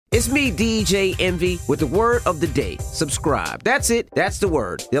It's me, DJ Envy, with the word of the day. Subscribe. That's it. That's the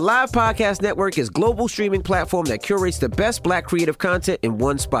word. The Alive Podcast Network is a global streaming platform that curates the best Black creative content in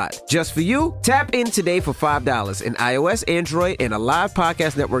one spot. Just for you, tap in today for $5 in iOS, Android, and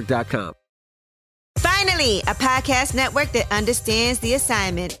AlivePodcastNetwork.com. Finally, a podcast network that understands the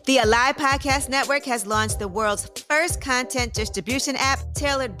assignment. The Alive Podcast Network has launched the world's first content distribution app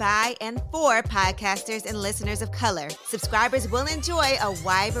tailored by and for podcasters and listeners of color. Subscribers will enjoy a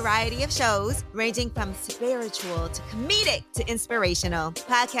wide variety of shows, ranging from spiritual to comedic to inspirational.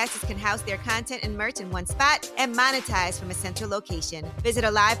 Podcasters can house their content and merch in one spot and monetize from a central location. Visit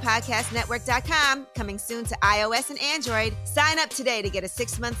AlivePodcastNetwork.com, coming soon to iOS and Android. Sign up today to get a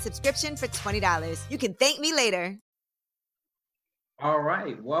 6-month subscription for $20. You can thank me later. All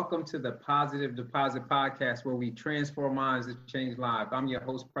right. Welcome to the Positive Deposit Podcast, where we transform minds to change lives. I'm your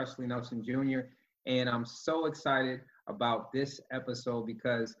host, Presley Nelson Jr., and I'm so excited about this episode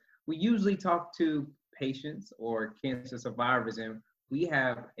because we usually talk to patients or cancer survivors, and we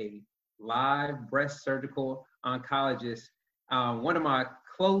have a live breast surgical oncologist, one of my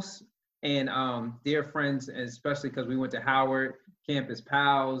close and dear friends, especially because we went to Howard, campus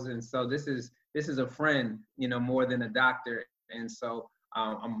pals, and so this is a friend, more than a doctor. And so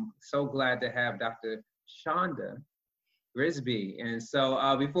I'm so glad to have Dr. Shonda Grisby. And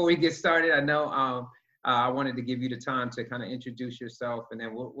so before we get started, I know I wanted to give you the time to kind of introduce yourself, and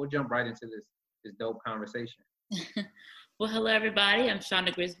then we'll jump right into this dope conversation. Well, hello, everybody. I'm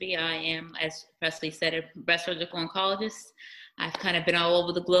Shonda Grisby. I am, as Presley said, a breast surgical oncologist. I've kind of been all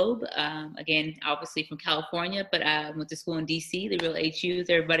over the globe. Again, obviously from California, but I went to school in DC, the real HUs,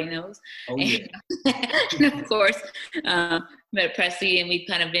 everybody knows. Oh, yeah. And of course, met Presley, and we've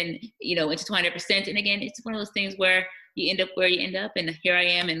kind of been, intertwined ever since. And again, it's one of those things where you end up where you end up. And here I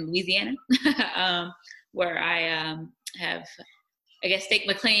am in Louisiana, where I have, I guess, staked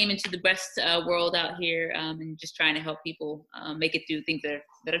my claim into the breast world out here, and just trying to help people make it through things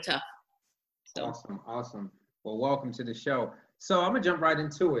that are tough. So. Awesome. Well, welcome to the show. So I'm gonna jump right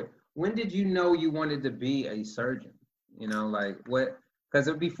into it. When did you know you wanted to be a surgeon? What?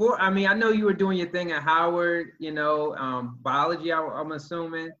 Because before, I know you were doing your thing at Howard, biology, I'm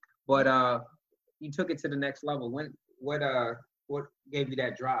assuming, but you took it to the next level. What gave you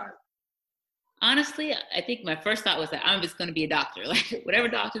that drive? Honestly, I think my first thought was that I'm just going to be a doctor, like whatever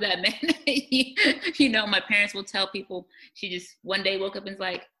doctor that meant. My parents will tell people, she just one day woke up and was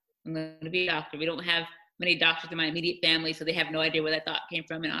like, I'm going to be a doctor. We don't have many doctors in my immediate family, so they have no idea where that thought came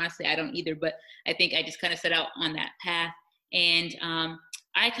from. And honestly, I don't either, but I think I just kind of set out on that path. And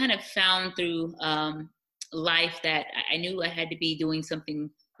I kind of found through life that I knew I had to be doing something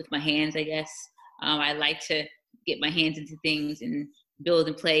with my hands, I guess. I like to get my hands into things and build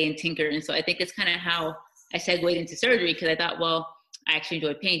and play and tinker. And so I think that's kind of how I segued into surgery, because I thought, well, I actually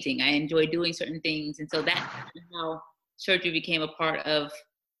enjoy painting. I enjoy doing certain things. And so that's how surgery became a part of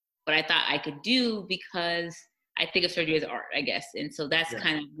what I thought I could do, because I think of surgery as art, I guess. And so that's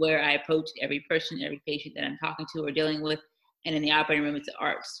kind of where I approach every person, every patient that I'm talking to or dealing with. And in the operating room, it's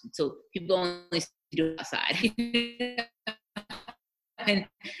art. So people only do it outside. And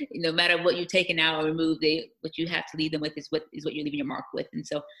no matter what you're taking out or remove, what you have to leave them with is what you're leaving your mark with. And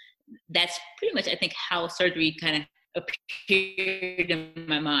so that's pretty much, I think, how surgery kind of appeared in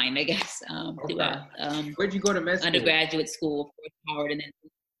my mind, I guess, throughout Where'd you go to med school? Undergraduate school, Howard, and then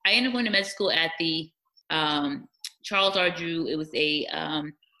I ended up going to med school at the Charles R. Drew. It was a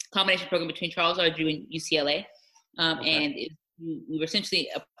combination program between Charles R. Drew and UCLA. And we were essentially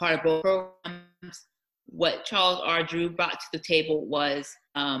a part of both programs. What Charles R. Drew brought to the table was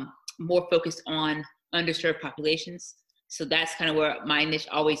more focused on underserved populations. So that's kind of where my niche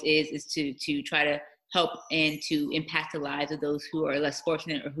always is to try to help and to impact the lives of those who are less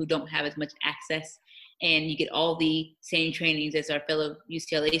fortunate or who don't have as much access. And you get all the same trainings as our fellow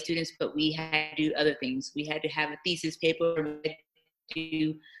UCLA students, but we had to do other things. We had to have a thesis paper, we had to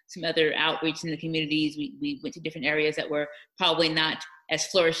do some other outreach in the communities. We went to different areas that were probably not as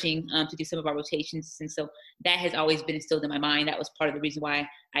flourishing to do some of our rotations. And so that has always been instilled in my mind. That was part of the reason why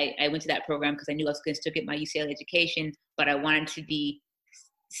I went to that program, because I knew I was going to still get my UCLA education, but I wanted to be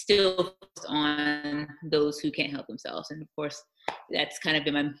still focused on those who can't help themselves. And of course, that's kind of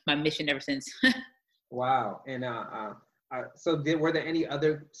been my mission ever since. Wow. And so were there any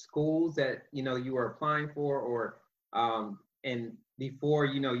other schools that, you were applying for, or, and before,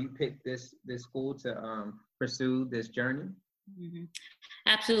 you picked this school to pursue this journey? Mm-hmm.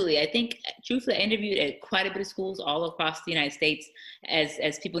 Absolutely. I think, truthfully, I interviewed at quite a bit of schools all across the United States.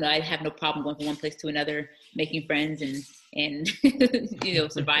 As people know, I have no problem going from one place to another, making friends and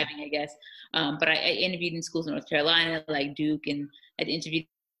surviving, I guess. But I interviewed in schools in North Carolina, like Duke, and I'd interviewed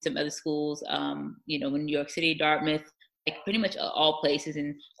some other schools, you know, in New York City, Dartmouth, like pretty much all places.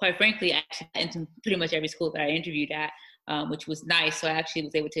 And quite frankly, I actually got into pretty much every school that I interviewed at, which was nice. So I actually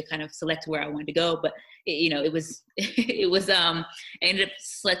was able to kind of select where I wanted to go. But you know, it was I ended up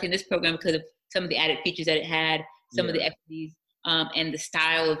selecting this program because of some of the added features that it had, some of the expertise, and the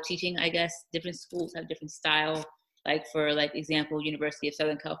style of teaching. I guess different schools have different style. Like for example, University of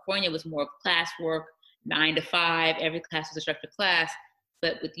Southern California was more of classwork, 9 to 5. Every class was a structured class.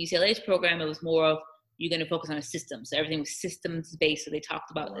 But with UCLA's program, it was more of you're going to focus on a system. So everything was systems based. So they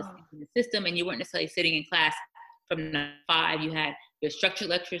talked about the system, and you weren't necessarily sitting in class from 9 to 5. You had your structured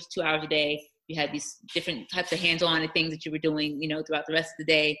lectures 2 hours a day. You had these different types of hands-on things that you were doing, you know, throughout the rest of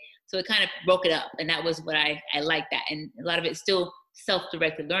the day. So it kind of broke it up, and that was what I liked that. And a lot of it's still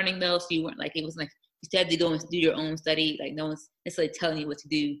self-directed learning though. So you weren't like, it was like you still had to go and do your own study. Like no one's necessarily telling you what to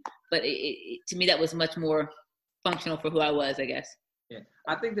do. But to me, that was much more functional for who I was, I guess. Yeah,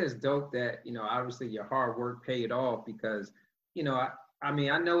 I think that's dope that, you know, obviously your hard work paid off because, you know, I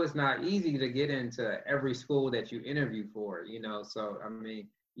mean, I know it's not easy to get into every school that you interview for, you know, so, I mean,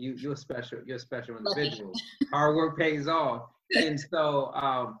 you're a special individual. Hard work pays off. And so,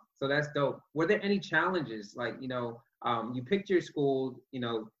 so that's dope. Were there any challenges? Like, you know, you picked your school, you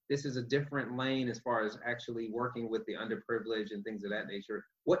know, this is a different lane as far as actually working with the underprivileged and things of that nature.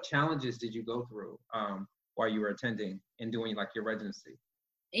 What challenges did you go through while you were attending and doing like your residency?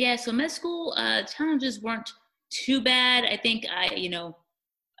 Yeah, so med school challenges weren't too bad. I think I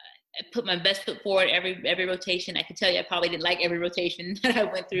put my best foot forward every rotation. I can tell you I probably didn't like every rotation that I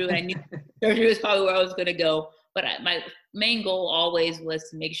went through, and I knew surgery was probably where I was going to go. But my main goal always was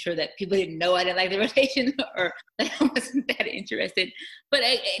to make sure that people didn't know I didn't like the rotation or that I wasn't that interested. But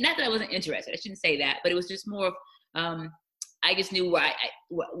not that I wasn't interested. I shouldn't say that. But it was just more of I just knew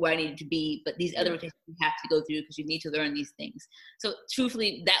where I needed to be. But these other rotations you have to go through because you need to learn these things. So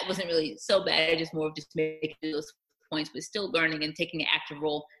truthfully, that wasn't really so bad. Just more of just making those points, but still learning and taking an active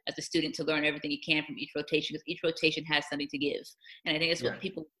role as a student to learn everything you can from each rotation, because each rotation has something to give. And I think that's what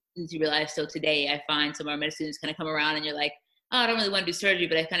people need to realize. So today I find some of our med students kind of come around and you're like, oh, I don't really want to do surgery,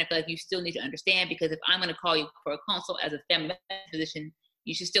 but I kind of feel like you still need to understand, because if I'm going to call you for a consult as a family medicine physician,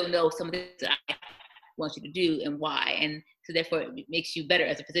 you should still know some of the things that I want you to do and why. And so therefore it makes you better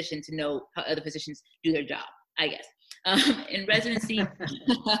as a physician to know how other physicians do their job, I guess. In residency,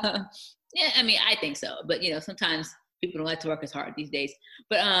 yeah, I mean, I think so, but you know, sometimes people don't like to work as hard these days.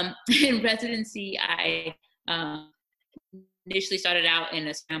 But in residency, I initially started out in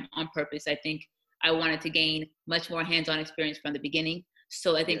a STEM on purpose. I think I wanted to gain much more hands-on experience from the beginning.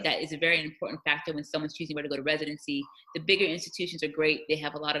 So I think that is a very important factor when someone's choosing where to go to residency. The bigger institutions are great. They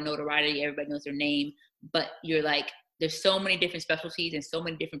have a lot of notoriety. Everybody knows their name. But you're like, there's so many different specialties and so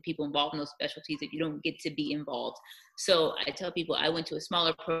many different people involved in those specialties that you don't get to be involved. So I tell people I went to a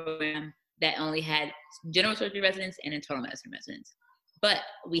smaller program that only had general surgery residents and internal medicine residents. But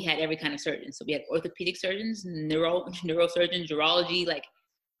we had every kind of surgeon. So we had orthopedic surgeons, neurosurgeons, urology, like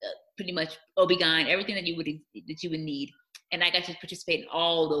pretty much OB-GYN, everything that you would need. And I got to participate in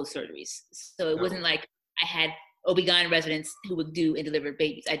all those surgeries. So it wasn't like I had OB-GYN residents who would do and deliver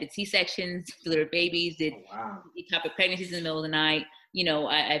babies. I did C-sections, delivered babies, did ectopic pregnancies in the middle of the night. You know,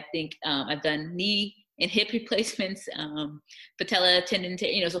 I think I've done knee and hip replacements, patella tendon,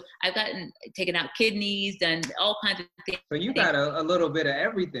 you know, so I've taken out kidneys, done all kinds of things. So you got a little bit of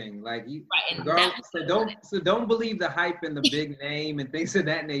everything, like you. Right. So don't believe the hype and the big name and things of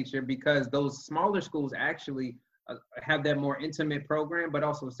that nature, because those smaller schools actually have that more intimate program, but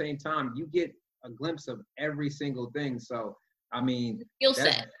also at the same time you get a glimpse of every single thing. So I mean, skill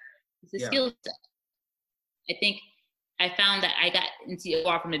set. It's a skill set. I think I found that I got into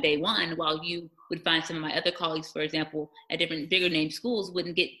OR from the day one, while you would find some of my other colleagues, for example, at different bigger name schools,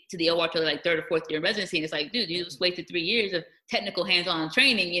 wouldn't get to the OR till like 3rd or 4th year in residency. And it's like, dude, you just wasted 3 years of technical hands-on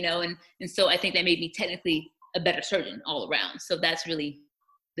training, you know? And so I think that made me technically a better surgeon all around. So that's really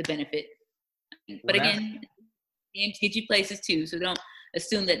the benefit. But again, names get you places too. So don't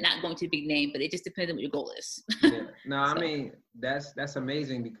assume that not going to a big name, but it just depends on what your goal is. No, I mean, that's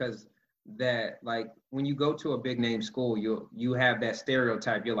amazing, because that, like, when you go to a big name school, you have that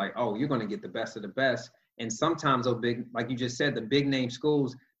stereotype. You're like, oh, you're going to get the best of the best. And sometimes those big, like you just said, the big name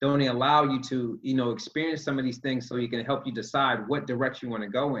schools don't allow you to, you know, experience some of these things so you can help you decide what direction you want to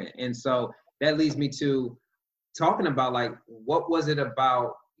go in. And so that leads me to talking about, like, what was it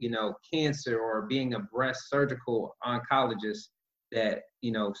about, you know, cancer or being a breast surgical oncologist that,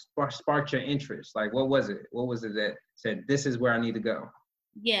 you know, sparked your interest? Like, what was it? What was it that said, this is where I need to go?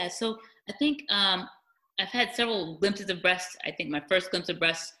 Yeah, so I think I've had several glimpses of breast. I think my first glimpse of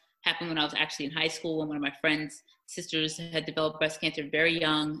breast happened when I was actually in high school, and one of my friends sisters had developed breast cancer very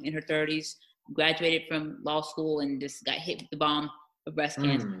young, in her 30s, graduated from law school and just got hit with the bomb of breast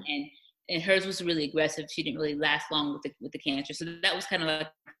cancer. And hers was really aggressive. She didn't really last long with the cancer. So that was kind of like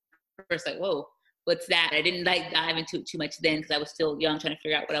first, like, whoa, what's that? I didn't like dive into it too much then because I was still young, trying to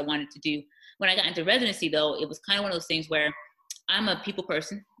figure out what I wanted to do. When I got into residency, though, it was kind of one of those things where I'm a people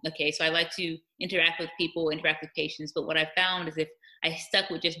person. Okay, so I like to interact with people, interact with patients. But what I found is if I stuck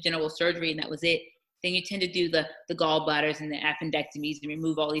with just general surgery and that was it, then you tend to do the gallbladders and the appendectomies and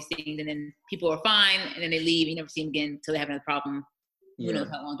remove all these things, and then people are fine, and then they leave. You never see them again until they have another problem. Who knows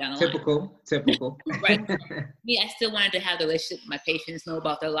how long down the line. Typical. Right. Me, I still wanted to have the relationship with my patients, know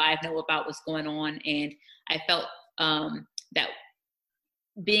about their life, know about what's going on, and I felt that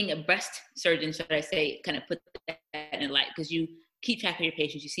being a breast surgeon, should I say, kind of put that in light, because you keep track of your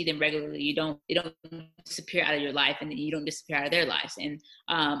patients, you see them regularly, they don't disappear out of your life, and you don't disappear out of their lives. And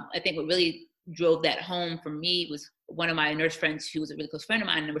I think what really drove that home for me was one of my nurse friends who was a really close friend of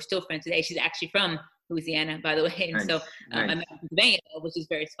mine, and we're still friends today. She's actually from Louisiana, by the way. And so I met in Pennsylvania, which is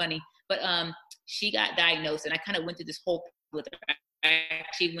very funny. But she got diagnosed, and I kind of went through this whole with her. I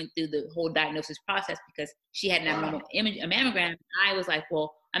actually went through the whole diagnosis process because she had an abnormal image, a mammogram. I was like,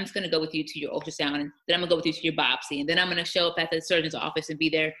 well, I'm just going to go with you to your ultrasound, and then I'm going to go with you to your biopsy, and then I'm going to show up at the surgeon's office and be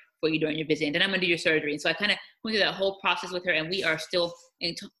there for you during your visit, and then I'm going to do your surgery. And so I kind of went through that whole process with her, and we are still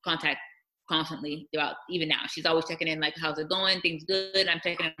in contact constantly throughout, even now. She's always checking in, like, how's it going? Things good? I'm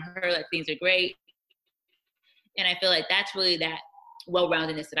checking on her, like, things are great. And I feel like that's really that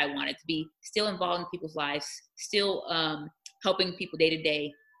well-roundedness that I wanted to be, still involved in people's lives, still helping people day to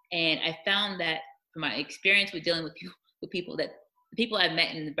day. And I found that from my experience with dealing with people, that the people I've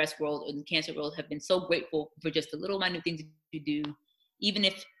met in the breast world or in the cancer world have been so grateful for just the little minute things you do, even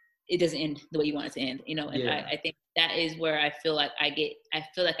if it doesn't end the way you want it to end, and I think that is where I feel like I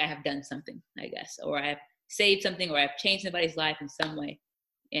feel like I have done something, I guess, or I have saved something, or I've changed somebody's life in some way.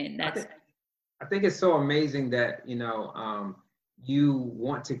 And that's, I think it's so amazing that, you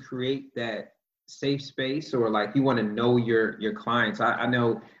want to create that safe space, or like you want to know your clients. I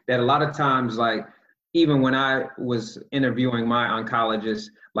know that a lot of times, like, even when I was interviewing my oncologist,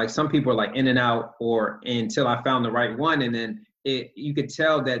 like, some people are like in and out, or until I found the right one. And then you could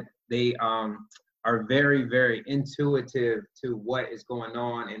tell that they are very, very intuitive to what is going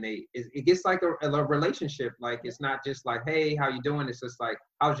on. And it gets like a relationship. Like, it's not just like, hey, how you doing? It's just like,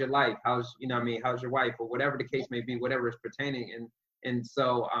 how's your life? How's your wife, or whatever the case may be, whatever is pertaining. And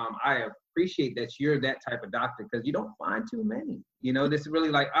so I appreciate that you're that type of doctor, because you don't find too many. This is really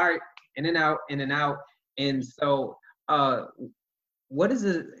like, all right, in and out, in and out. And so what is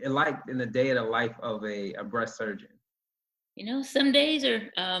it like in the day of the life of a breast surgeon? Some days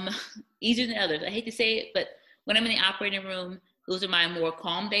are easier than others. I hate to say it, but when I'm in the operating room, those are my more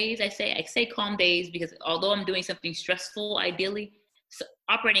calm days. I say calm days because although I'm doing something stressful, ideally,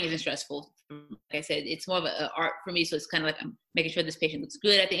 operating isn't stressful. Like I said, it's more of an art for me. So it's kind of like I'm making sure this patient looks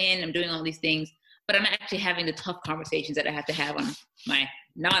good at the end. I'm doing all these things, but I'm actually having the tough conversations that I have to have on my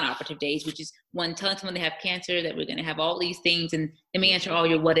non-operative days, which is one, telling someone they have cancer, that we're going to have all these things, and let me answer all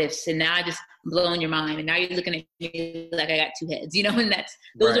your what ifs, and now I just blowing your mind, and now you're looking at me like I got two heads, and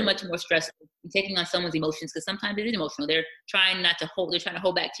those are much more stressful. And taking on someone's emotions, because sometimes it is emotional. They're trying to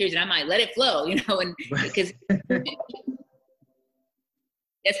hold back tears, and I might let it flow, and because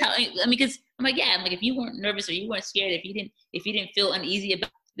that's how, because I'm like, if you weren't nervous or you weren't scared, if you didn't feel uneasy about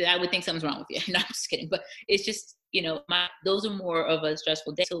it, I would think something's wrong with you. No, I'm just kidding. But it's just, those are more of a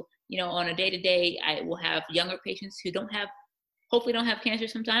stressful day. So, on a day-to-day, I will have younger patients who hopefully don't have cancer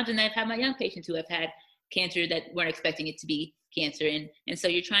sometimes. And I've had my young patients who have had cancer that weren't expecting it to be cancer. And so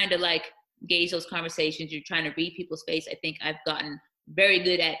you're trying to like gauge those conversations. You're trying to read people's face. I think I've gotten very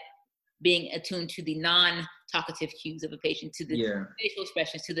good at being attuned to the non-talkative cues of a patient, to the facial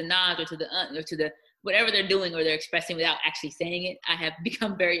expressions, to the nods, or to the whatever they're doing or they're expressing without actually saying it. I have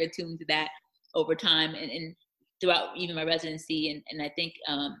become very attuned to that over time and throughout even my residency. And I think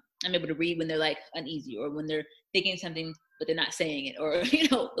I'm able to read when they're like uneasy, or when they're thinking something but they're not saying it, or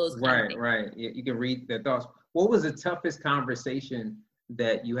those kind of things. Right. You can read their thoughts. What was the toughest conversation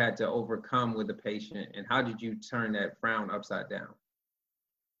that you had to overcome with the patient, and how did you turn that frown upside down?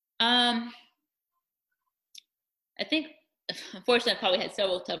 I think, unfortunately, I probably had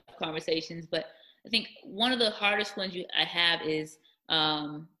several tough conversations, but I think one of the hardest ones I have is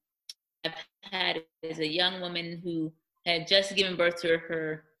I've had is a young woman who had just given birth to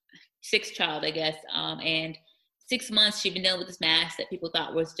her sixth child, I guess, and 6 months she'd been dealing with this mass that people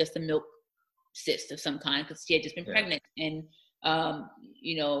thought was just a milk cyst of some kind, because she had just been pregnant. And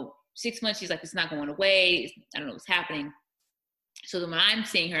 6 months, she's like, it's not going away. I don't know what's happening. So then when I'm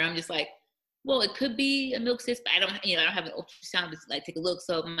seeing her, I'm just like, well, it could be a milk cyst, but I don't have an ultrasound to like take a look.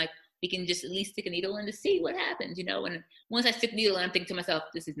 So I'm like, we can just at least stick a needle in to see what happens, And once I stick the needle in, I'm thinking to myself,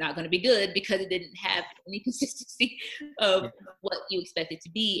 this is not going to be good because it didn't have any consistency of what you expect it to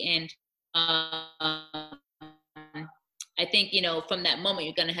be. And I think, from that moment,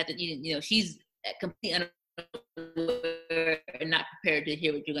 you're going to have to, she's completely unaware and not prepared to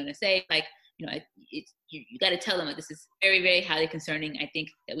hear what you're going to say. Like, you got to tell them that this is very, very highly concerning. I think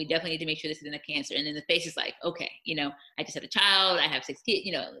that we definitely need to make sure this isn't a cancer. And then the face is like, okay, I just had a child, I have 6 kids,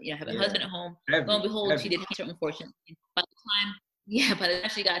 I have a husband at home. Lo and behold, she did cancer, unfortunately. By the time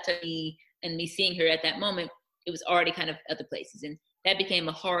she got to me and me seeing her at that moment, it was already kind of other places. And that became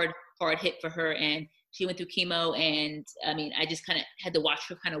a hard hit for her. And she went through chemo. And I just kind of had to watch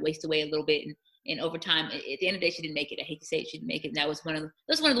her kind of waste away a little bit. And over time, at the end of the day, she didn't make it. I hate to say it, she didn't make it. And that was one of the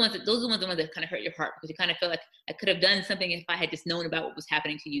ones that kind of hurt your heart, because you kind of feel like I could have done something if I had just known about what was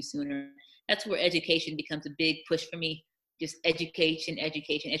happening to you sooner. That's where education becomes a big push for me. Just educating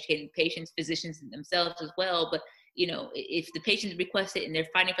patients, physicians themselves as well. But, if the patients request it and they're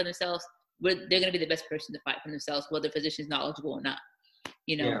fighting for themselves, they're going to be the best person to fight for themselves, whether the physician's knowledgeable or not.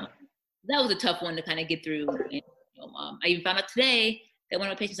 That was a tough one to kind of get through. And, I even found out today that one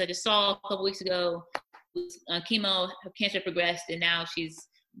of my patients I just saw a couple weeks ago was on chemo, her cancer progressed, and now she's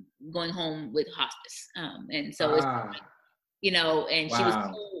going home with hospice. And so, and she was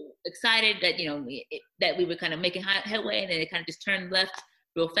so excited that, that we were kind of making headway, and then it kind of just turned left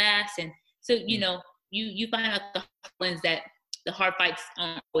real fast. And so, you find out the ones that the hard fights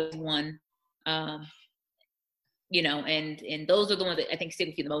aren't always won. And those are the ones that I think stick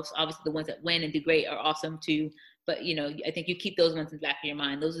with you the most. Obviously, the ones that win and do great are awesome too. But, I think you keep those ones in the back of your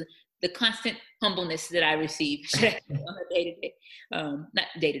mind. Those are the constant humbleness that I receive on a day-to-day, not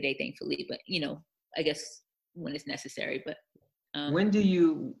day-to-day, thankfully, but, I guess when it's necessary. But when do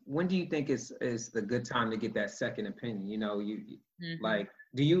you think is the good time to get that second opinion? Like,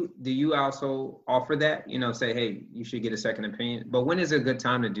 do you also offer that, say, hey, you should get a second opinion, but when is a good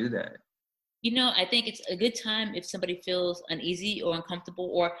time to do that? I think it's a good time if somebody feels uneasy or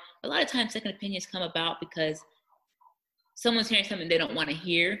uncomfortable, or a lot of times second opinions come about because someone's hearing something they don't want to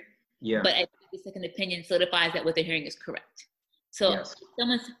hear. Yeah. But I think the second opinion solidifies that what they're hearing is correct. So if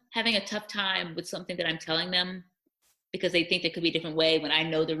someone's having a tough time with something that I'm telling them because they think there could be a different way when I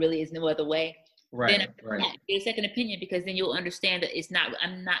know there really is no other way, then get a second opinion, because then you'll understand that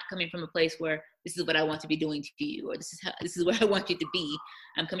I'm not coming from a place where this is what I want to be doing to you, or this is where I want you to be.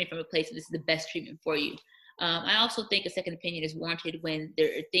 I'm coming from a place where this is the best treatment for you. I also think a second opinion is warranted when there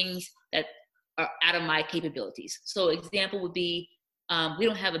are things that are out of my capabilities. So example would be, we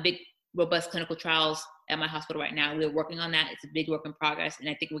don't have a big, robust clinical trials at my hospital right now. We're working on that. It's a big work in progress, and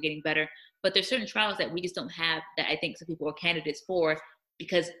I think we're getting better. But there's certain trials that we just don't have that I think some people are candidates for,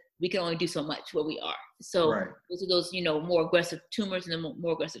 because we can only do so much where we are. So those are those, more aggressive tumors and the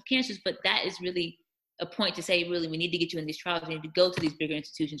more aggressive cancers. But that is really a point to say, really, we need to get you in these trials. We need to go to these bigger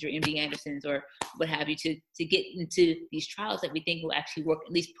institutions or MD Andersons or what have you to get into these trials that we think will actually work,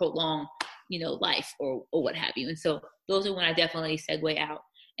 at least prolong, life or what have you. And so those are when I definitely segue out.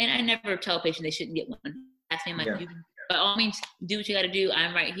 And I never tell a patient they shouldn't get one. Ask me, by all means, do what you got to do.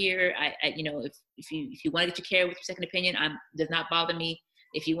 I'm right here. If you want to get your care with your second opinion, does not bother me.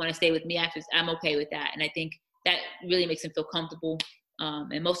 If you want to stay with me after, I'm okay with that. And I think that really makes them feel comfortable.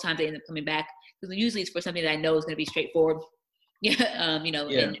 And most times they end up coming back, because usually it's for something that I know is going to be straightforward. And they're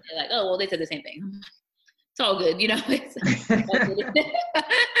like, oh, well, they said the same thing. It's all good,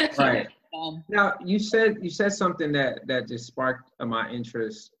 Right. Now you said something that just sparked my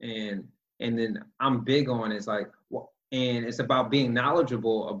interest, and then I'm big on is like, and it's about being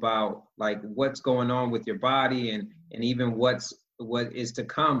knowledgeable about like what's going on with your body and even what is to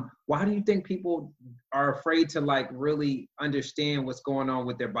come. Why do you think people are afraid to like really understand what's going on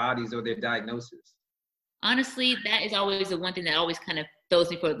with their bodies or their diagnosis? Honestly, that is always the one thing that always kind of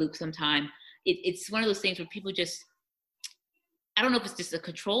throws me for a loop sometime. It's one of those things where people just, I don't know if it's just a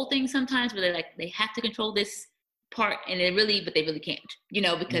control thing sometimes, where they have to control this part, and they really can't,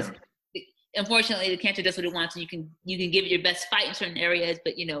 because unfortunately the cancer does what it wants, and you can give it your best fight in certain areas,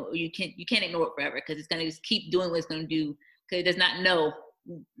 but you can't ignore it forever, because it's going to just keep doing what it's going to do, because it does not know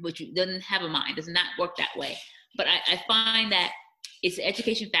doesn't have a mind, does not work that way. But I find that it's an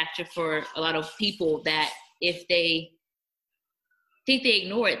education factor for a lot of people, that if they think they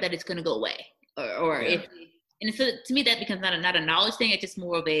ignore it, that it's going to go away, and so to me that becomes not a knowledge thing. It's just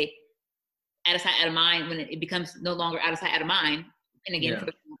more of a out of sight, out of mind, when it becomes no longer out of sight, out of mind. And again, for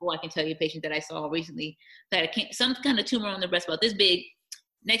example, I can tell you a patient that I saw recently that had some kind of tumor on the breast about this big.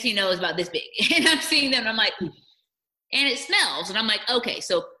 Next thing you know, it's about this big. And I'm seeing them, and I'm like, and it smells. And I'm like, okay,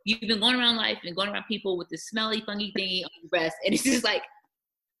 so you've been going around life and going around people with this smelly, funky thingy on your breast. And it's just like,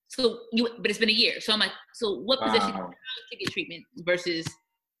 but it's been a year. So I'm like, so what position to get treatment versus,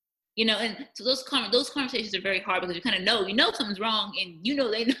 and so those conversations are very hard because you know something's wrong, and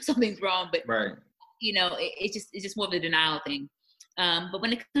they know something's wrong, but right. It's just more of a denial thing. But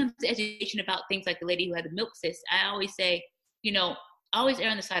when it comes to education about things like the lady who had the milk cyst, I always say, I always err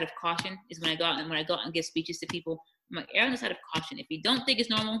on the side of caution. Is when I go out and give speeches to people, I'm like, err on the side of caution. If you don't think it's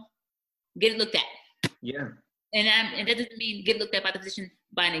normal, get it looked at. Yeah. And that doesn't mean get looked at by the physician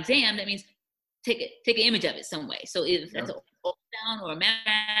by an exam. That means take an image of it some way. So if that's an ultrasound or a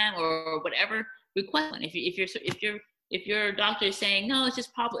mammogram or whatever, request one. If your doctor is saying no, it's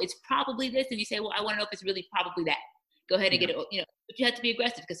probably this, and you say, well, I want to know if it's really probably that. Go ahead and get it. But you have to be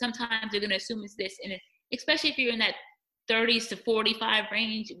aggressive because sometimes they're going to assume it's this, and especially if you're in that 30s to 45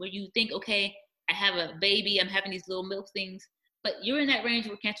 range where you think, okay, I have a baby, I'm having these little milk things, but you're in that range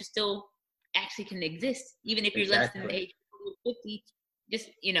where cancer still actually can exist, even if you're less than the age of 50,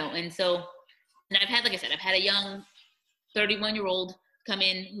 and I've had a young 31-year-old come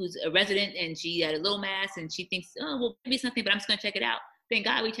in who's a resident, and she had a little mass, and she thinks, oh, well, maybe it's nothing, but I'm just going to check it out. Thank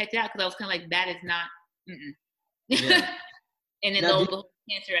God we checked it out, because I was kind of like, that is not, yeah. And then they'll go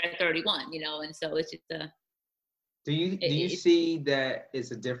cancer at 31, and so it's just Do you see that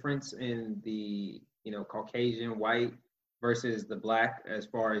it's a difference in the, Caucasian white versus the Black as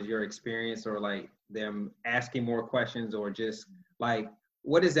far as your experience, or like them asking more questions, or just like,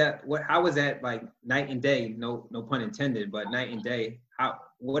 what is that? How is that like night and day? No pun intended, but night and day.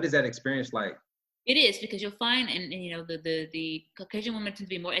 What is that experience like? It is, because you'll find, and the Caucasian women tend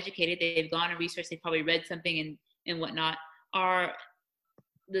to be more educated. They've gone and researched. They've probably read something and whatnot.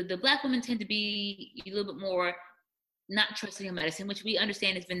 The Black women tend to be a little bit more not trusting in medicine, which we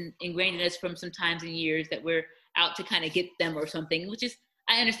understand has been ingrained in us from some times and years that we're out to kind of get them or something, which is,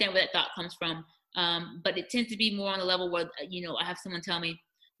 I understand where that thought comes from. But it tends to be more on the level where, I have someone tell me,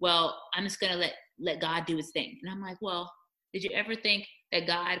 well, I'm just going to let God do his thing. And I'm like, well, did you ever think that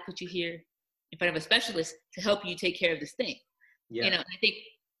God put you here in front of a specialist to help you take care of this thing? Yeah. I think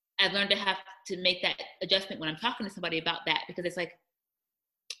I've learned to have to make that adjustment when I'm talking to somebody about that, because it's like,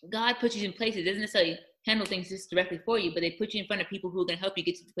 God puts you in places. It doesn't necessarily handle things just directly for you, but they put you in front of people who are going to help you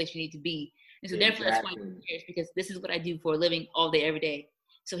get to the place you need to be. And so therefore, that's why I'm here, because this is what I do for a living all day, every day.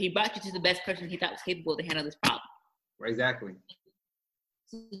 So he brought you to the best person he thought was capable to handle this problem. Exactly.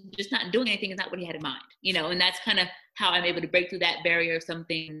 So just not doing anything is not what he had in mind, and that's kind of how I'm able to break through that barrier of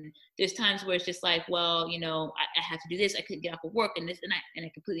something. There's times where it's just like, well, I have to do this. I couldn't get off of work and this, and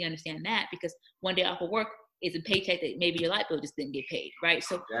I completely understand that, because one day off of work is a paycheck that maybe your light bill just didn't get paid, right?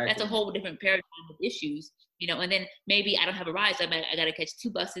 So That's a whole different paradigm of issues, and then maybe I don't have a ride, so I got to catch 2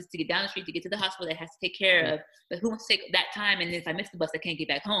 buses to get down the street to get to the hospital that has to take care of, but who wants to take that time? And then if I miss the bus, I can't get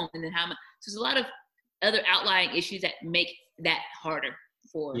back home. And then so there's a lot of other outlying issues that make that harder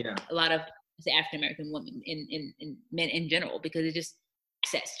for a lot of African-American women and men in general, because it's just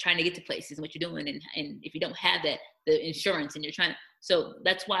access, trying to get to places and what you're doing. And if you don't have that, the insurance, and you're trying to, so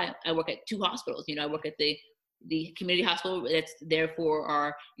that's why I work at 2 hospitals. I work at the community hospital that's there for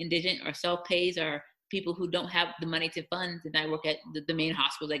our indigent, our self-pays, our people who don't have the money to fund. And I work at the main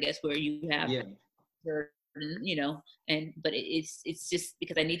hospital, I guess, where you have, but it's just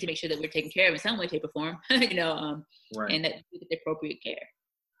because I need to make sure that we're taken care of in some way, shape, or form, right. And that we get the appropriate care.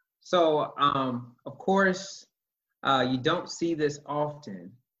 So, of course, you don't see this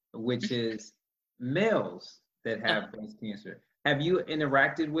often, which is males that have breast cancer. Have you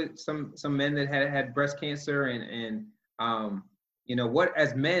interacted with some men that had breast cancer, and what,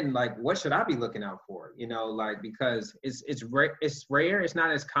 as men, like, what should I be looking out for? Because it's rare. It's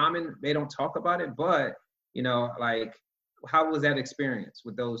not as common. They don't talk about it, but how was that experience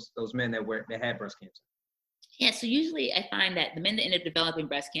with those men that had breast cancer? Yeah, so usually I find that the men that end up developing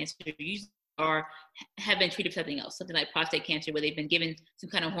breast cancer usually have been treated for something else, something like prostate cancer, where they've been given some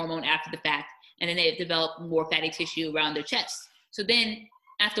kind of hormone after the fact, and then they've developed more fatty tissue around their chest. So then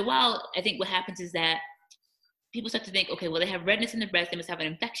after a while, I think what happens is that people start to think, okay, well, they have redness in the breast, they must have an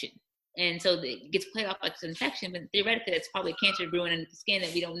infection. And so it gets played off like it's an infection, but theoretically, it's probably cancer brewing in the skin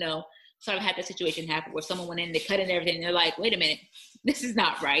that we don't know. So I've had that situation happen where someone went in, they cut in everything, and they're like, wait a minute, this is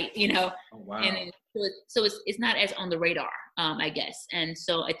not right, Oh, wow. And then, so it's not as on the radar, I guess. And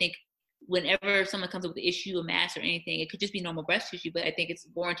so I think whenever someone comes up with an issue, a mass or anything, it could just be normal breast tissue, but I think it's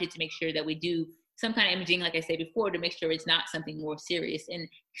warranted to make sure that we do some kind of imaging, like I said before, to make sure it's not something more serious. And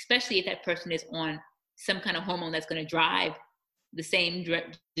especially if that person is on some kind of hormone that's going to drive the same drive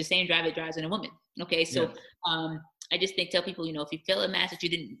it drives in a woman. Okay. So, I just tell people, if you feel a mass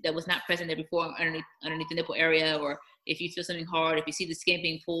that was not present there before underneath the nipple area, or if you feel something hard, if you see the skin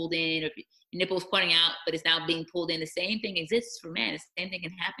being pulled in, or if your nipple's pointing out, but it's now being pulled in, the same thing exists for men. The same thing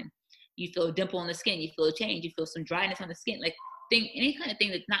can happen. You feel a dimple in the skin, you feel a change, you feel some dryness on the skin, any kind of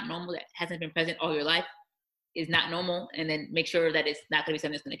thing that's not normal, that hasn't been present all your life, is not normal. And then make sure that it's not going to be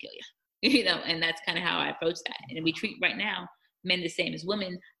something that's going to kill you, and that's kind of how I approach that. And we treat right now men the same as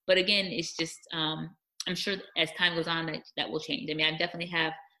women, but again, it's just, I'm sure as time goes on that will change. I mean, I definitely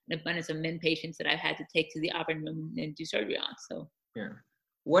have an abundance of men patients that I've had to take to the operating room and do surgery on. So yeah,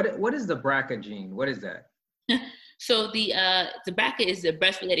 what is the BRCA gene? What is that? So the BRCA is a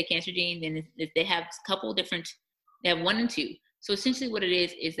breast-related cancer gene, and they have a couple different. They have 1 and 2. So essentially, what it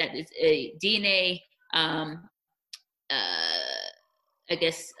is that it's a DNA,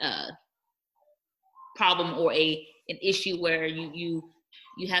 problem or an issue where you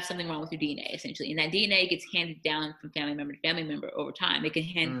have something wrong with your DNA, essentially, and that DNA gets handed down from family member to family member over time. It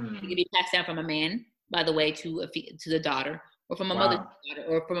can be passed down from a man, by the way, to the daughter, or from a mother to a daughter,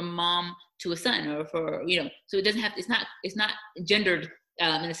 or from a mom to a son, or so it doesn't have. It's not gendered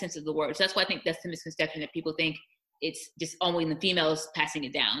in the sense of the word. So that's why I think that's the misconception, that people think it's just only the females passing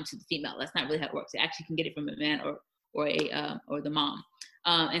it down to the female. That's not really how it works. It actually can get it from a man or the mom.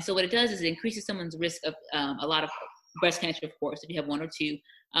 And so what it does is it increases someone's risk of a lot of breast cancer, of course. If you have 1 or 2, you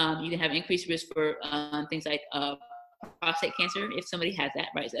can have increased risk for things like prostate cancer if somebody has that,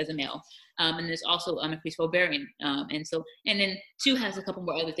 right, as a male. And there's also increased for ovarian. And then 2 has a couple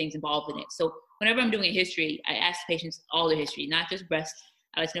more other things involved in it. So whenever I'm doing a history, I ask patients all their history, not just breast.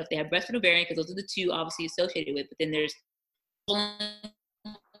 I like to know if they have breast and ovarian, because those are the 2 obviously associated with. But then there's colon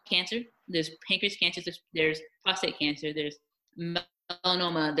cancer, there's pancreas cancer, there's prostate cancer, there's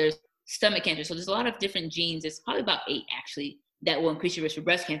melanoma, there's stomach cancer. So there's a lot of different genes. It's probably about 8 actually that will increase your risk for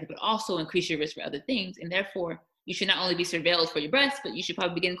breast cancer, but also increase your risk for other things. And therefore, you should not only be surveilled for your breast, but you should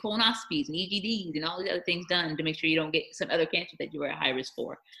probably be getting colonoscopies and EGDs and all these other things done to make sure you don't get some other cancer that you are at high risk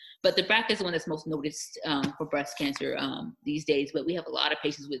for. But the BRCA is the one that's most noticed for breast cancer these days. But we have a lot of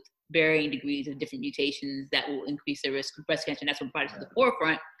patients with varying degrees of different mutations that will increase their risk of breast cancer. And that's what brought it to the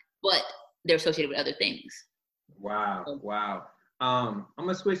forefront, but they're associated with other things. Wow. I'm going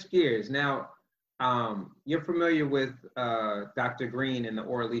to switch gears. Now, you're familiar with Dr. Green and the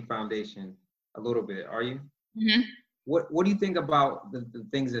Aura-Leaf Foundation a little bit, are you? Mm-hmm. What do you think about the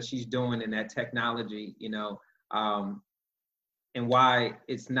things that she's doing in that technology, and why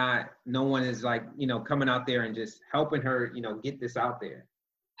it's not, no one is coming out there and just helping her, get this out there?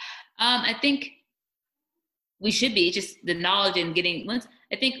 I think we should be, just the knowledge and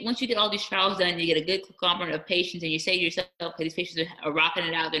once you get all these trials done, you get a good conglomerate of patients, and you say to yourself, okay, these patients are rocking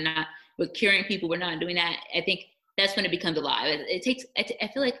it out. We're curing people. We're not doing that. I think that's when it becomes alive. I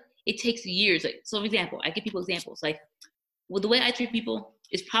feel like it takes years. So for example, I give people examples. The way I treat people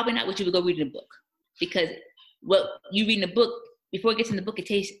is probably not what you would go read in a book, because what you read in a book, before it gets in the book, it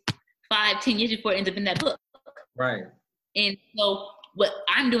takes 5-10 years before it ends up in that book. Right. And so what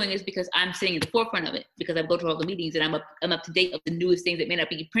I'm doing is, because I'm sitting at the forefront of it, because I go to all the meetings and I'm up to date of the newest things that may not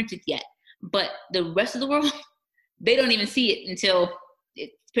be printed yet. But the rest of the world, they don't even see it until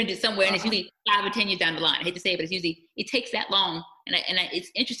it's printed somewhere, and it's usually 5 or 10 years down the line. I hate to say it, but it takes that long. And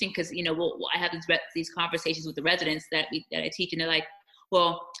it's interesting because I have these conversations with the residents that I teach, and they're like,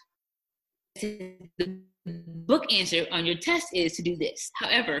 well, the book answer on your test is to do this.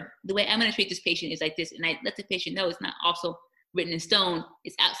 However, the way I'm going to treat this patient is like this, and I let the patient know it's not also written in stone.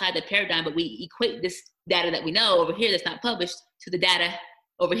 It's outside the paradigm, but we equate this data that we know over here that's not published to the data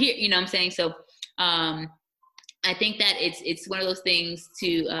over here. You know what I'm saying? So I think that it's one of those things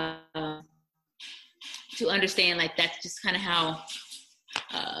to understand, that's just kind of how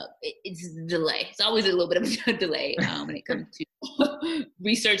it's a delay. It's always a little bit of a delay when it comes to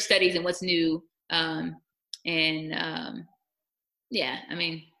research studies and what's new.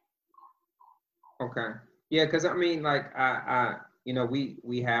 Okay. Yeah, because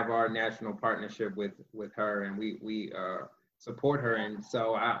we have our national partnership with her, and we support her, and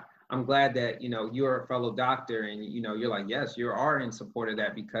so I'm glad that you're a fellow doctor, and you're like, yes, you are in support of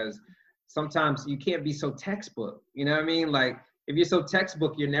that, because sometimes you can't be so textbook. You know what I mean? If you're so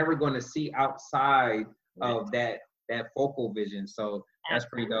textbook, you're never going to see outside of that focal vision. So that's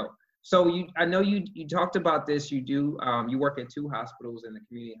pretty dope. So I know you talked about this. You do you work at 2 hospitals in the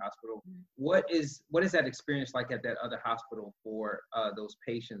community hospital. What is that experience like at that other hospital for those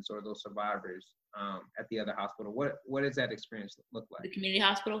patients or those survivors at the other hospital? What does that experience look like? The community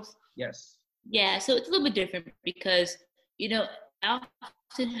hospitals? Yes. Yeah, so it's a little bit different because I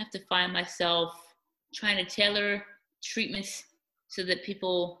often have to find myself trying to tailor treatments so that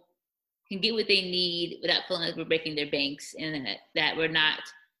people can get what they need without feeling like we're breaking their banks, and that we're not,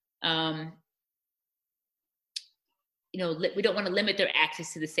 we don't want to limit their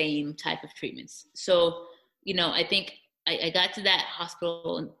access to the same type of treatments. So, I think I got to that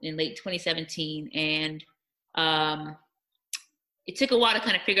hospital in late 2017, and it took a while to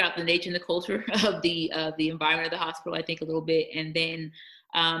kind of figure out the nature and the culture of the environment of the hospital, I think, a little bit, and then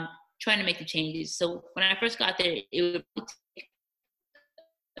trying to make the changes. So when I first got there, it would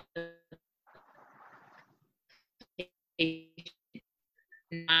take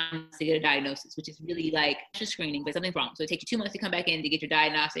 9 months to get a diagnosis, which is really like just screening, but something's wrong. So it takes you 2 months to come back in to get your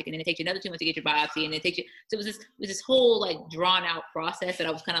diagnostic, and then it takes you another 2 months to get your biopsy, and it takes you. So it was this whole like drawn out process that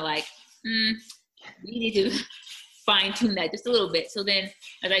I was kind of like, we need to fine tune that just a little bit. So then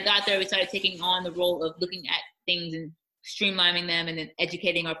as I got there, we started taking on the role of looking at things and streamlining them, and then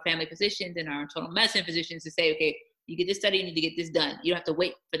educating our family physicians and our internal medicine physicians to say, okay, you get this study, you need to get this done. You don't have to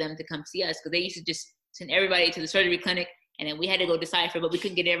wait for them to come see us, because they used to just send everybody to the surgery clinic, and then we had to go decipher, but we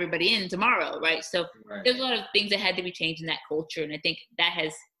couldn't get everybody in tomorrow, right? So there's a lot of things that had to be changed in that culture, and I think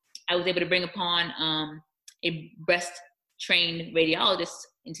I was able to bring upon a breast-trained radiologist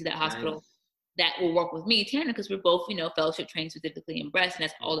into that hospital that will work with me, Tana, because we're both, fellowship trained specifically in breast, and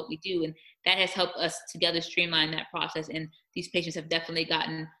that's all that we do. And that has helped us together streamline that process. And these patients have definitely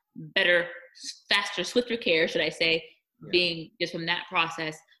gotten better, faster, swifter care, should I say, being just from that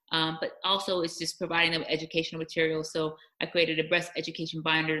process. But also it's just providing them with educational material. So I created a breast education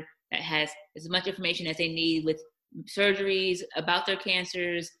binder that has as much information as they need with surgeries, about their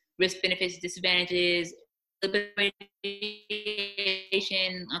cancers, risk, benefits, disadvantages,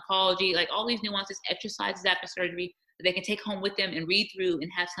 radiation, oncology, like all these nuances, exercises after surgery that they can take home with them and read through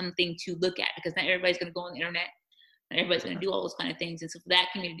and have something to look at, because not everybody's going to go on the internet, not everybody's going to do all those kind of things. And so for that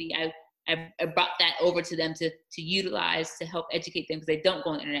community, I brought that over to them to utilize to help educate them, because they don't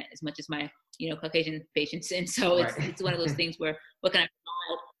go on the internet as much as my Caucasian patients. And so it's one of those things where what can I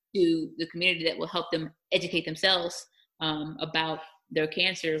provide to the community that will help them educate themselves about their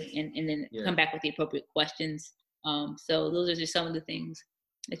cancer, and then come back with the appropriate questions. So those are just some of the things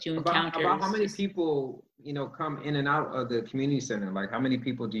that you encounter. About how many people, come in and out of the community center? Like how many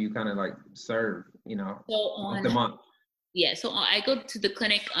people do you kind of like serve, of the month? Yeah, so I go to the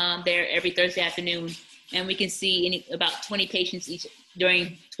clinic there every Thursday afternoon, and we can see about 20 patients each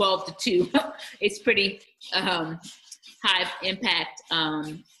during 12 to 2. It's pretty high impact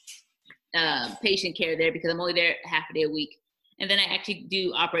patient care there, because I'm only there half a day a week. And then I actually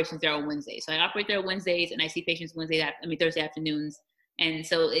do operations there on Wednesdays. So I operate there on Wednesdays, and I see patients Thursday afternoons. And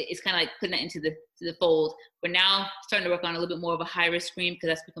so it's kind of like putting that into the fold. We're now starting to work on a little bit more of a high risk screen, because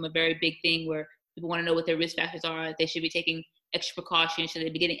that's become a very big thing where people want to know what their risk factors are. If they should be taking extra precautions. Should they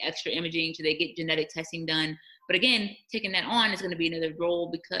be getting extra imaging? Should they get genetic testing done? But again, taking that on is going to be another role,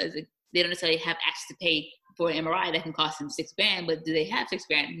 because they don't necessarily have access to pay for an MRI that can cost them $6,000, but do they have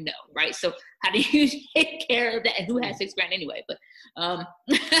 $6,000? No, right? So how do you take care of that? And who has $6,000 anyway? But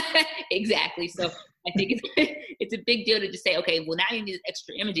exactly. So I think it's a big deal to just say, okay, well, now you need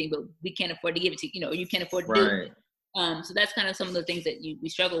extra imaging, but we can't afford to give it to you. You can't afford to do it. So that's kind of some of the things that we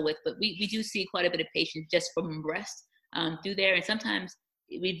struggle with. But we do see quite a bit of patients just from breast through there, and sometimes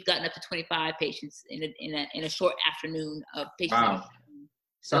we've gotten up to 25 patients in a short afternoon of patients. Wow.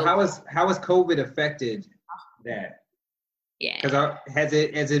 So how has COVID affected that? Yeah. Because has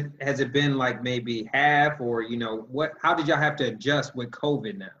it been like maybe half, or how did y'all have to adjust with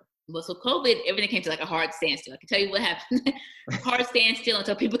COVID now? Well, so COVID, everything came to like a hard standstill. I can tell you what happened. Hard standstill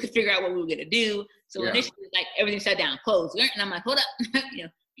until people could figure out what we were gonna do. So initially, like everything shut down, closed, and I'm like, hold up,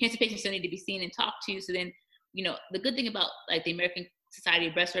 cancer patients still need to be seen and talked to. So then, the good thing about like the American Society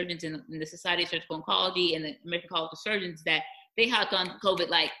of Breast Surgeons and the Society of Surgical Oncology and the American College of Surgeons is that they hopped on COVID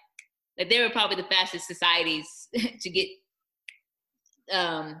like they were probably the fastest societies to get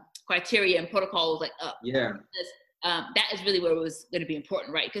criteria and protocols up. Yeah. Because, that is really where it was going to be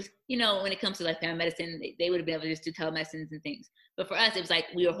important, right? Because, when it comes to like family medicine, they would have been able to just do telemedicines and things. But for us, it was like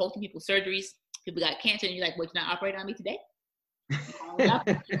we were holding people's surgeries. People got cancer, and you're like, "What, you're not operating on me today?" Like,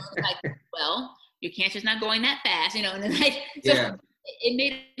 well, your cancer's not going that fast, and then it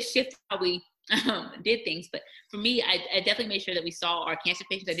made a shift how we did things. But for me, I definitely made sure that we saw our cancer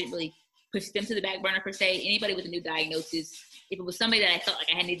patients. I didn't really push them to the back burner per se. Anybody with a new diagnosis, if it was somebody that I felt like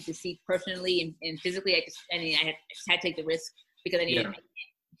I had needed to see personally and physically, I just had to take the risk, because I needed to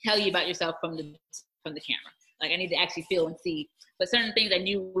tell you about yourself from the camera. Like I need to actually feel and see. But certain things I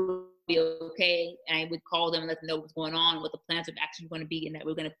knew would be okay, and I would call them and let them know what's going on, what the plans of action were going to be, and that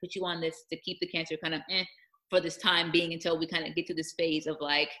we're going to put you on this to keep the cancer kind of for this time being, until we kind of get to this phase of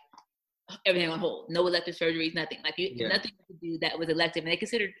like everything on hold, no elective surgeries, nothing. Like nothing to do that was elective. And they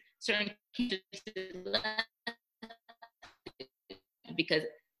considered certain cancers because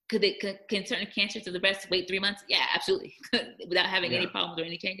can certain cancers of the breast wait 3 months? Yeah, absolutely. Without having any problems or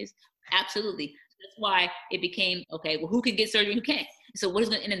any changes? Absolutely. That's why it became, okay, well, who can get surgery, who can't? So what is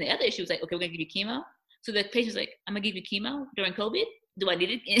going to, and then the other issue was like, okay, we're going to give you chemo. So the patient's like, I'm going to give you chemo during COVID? Do I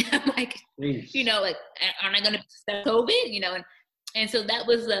need it? And I'm like, you know, like, aren't I going to start COVID? You know, and so that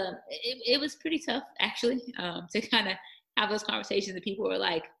was, it was pretty tough, actually, to kind of have those conversations. And people were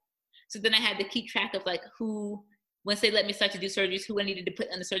like, so then I had to keep track of like who, once they let me start to do surgeries, who I needed to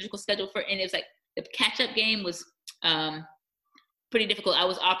put on the surgical schedule for. And it was like the catch-up game was pretty difficult. I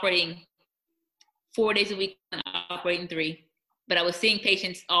was operating 4 days a week and operating 3, but I was seeing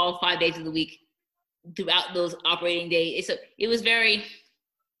patients all 5 days of the week throughout those operating days. So it was very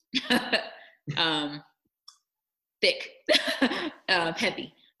thick,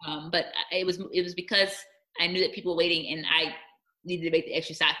 heavy. But it was because I knew that people were waiting, and I needed to make the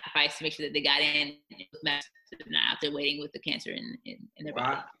extra sacrifice to make sure that they got in, not out there waiting with the cancer in their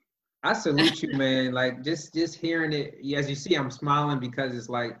body. I salute you, man. Like just hearing it, as you see, I'm smiling because it's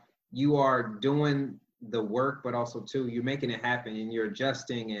like you are doing the work, but also too, you're making it happen and you're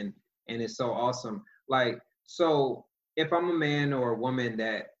adjusting, and it's so awesome. Like, so if I'm a man or a woman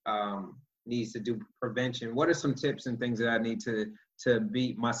that needs to do prevention, what are some tips and things that I need to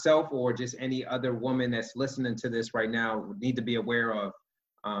be myself, or just any other woman that's listening to this right now need to be aware of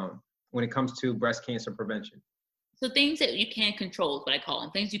when it comes to breast cancer prevention? So things that you can control is what I call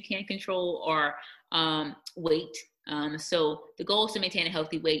them. Things you can't control are weight. So the goal is to maintain a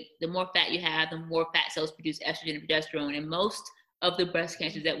healthy weight. The more fat you have, the more fat cells produce estrogen and progesterone. And most of the breast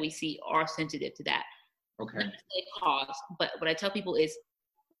cancers that we see are sensitive to that. Okay. Not necessarily cause, but what I tell people is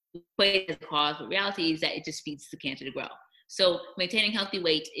weight is a cause, but reality is that it just feeds the cancer to grow. So maintaining healthy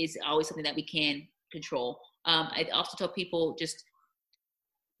weight is always something that we can control. I also tell people just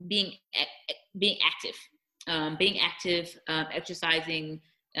being active. Exercising.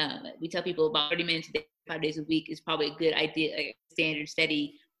 We tell people about 30 minutes a day, 5 days a week is probably a good idea, a standard,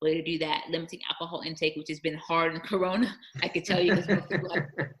 steady way to do that. Limiting alcohol intake, which has been hard in Corona, I could tell you, because most people have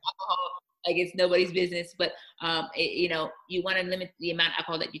alcohol like it's nobody's business. But you want to limit the amount of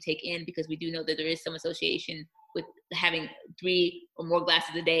alcohol that you take in, because we do know that there is some association with having 3 or more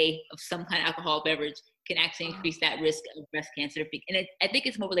glasses a day of some kind of alcohol beverage can actually increase that risk of breast cancer. And I think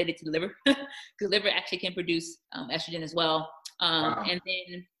it's more related to the liver, because the liver actually can produce estrogen as well. Wow. And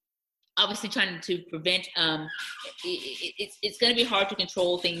then obviously trying to prevent, it's going to be hard to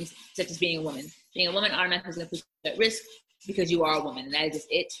control things such as being a woman. Being a woman automatically is going to put you at risk because you are a woman, and that is just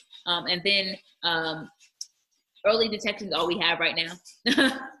it. And then early detection is all we have right now.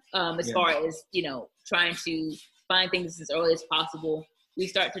 As far as, trying to find things as early as possible. We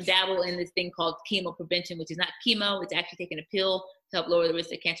start to dabble in this thing called chemo prevention, which is not chemo. It's actually taking a pill to help lower the risk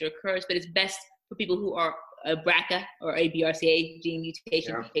that cancer occurs, but it's best for people who are a BRCA or a BRCA gene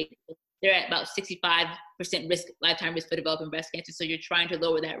mutation. Yeah. They're at about 65% risk, lifetime risk for developing breast cancer. So you're trying to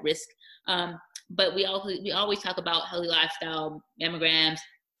lower that risk. But we always talk about healthy lifestyle, mammograms,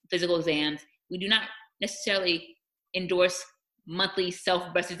 physical exams. We do not necessarily endorse monthly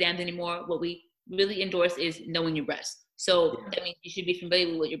self-breast exams anymore. What we really endorse is knowing your breast. So that means you should be familiar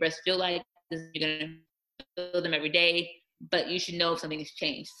with what your breasts feel like. You're going to feel them every day, but you should know if something has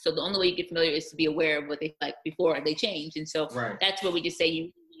changed. So the only way you get familiar is to be aware of what they feel like before they change. And so that's where we just say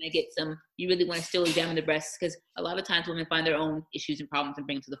you really want to still examine the breasts, because a lot of times women find their own issues and problems and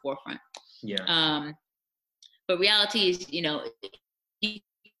bring them to the forefront. Yeah. But reality is,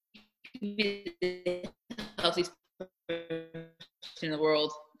 healthiest person in the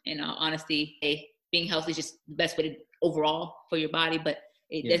world. In all honesty, being healthy is just the best way to overall for your body, but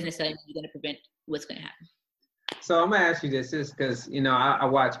it doesn't necessarily mean you're going to prevent what's going to happen. So I'm going to ask you this because, I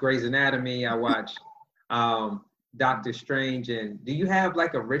watch Grey's Anatomy, I watch Doctor Strange, and do you have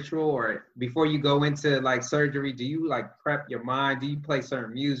like a ritual, or before you go into like surgery, do you like prep your mind? Do you play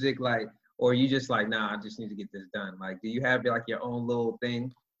certain music, or you just like, nah, I just need to get this done? Like, do you have like your own little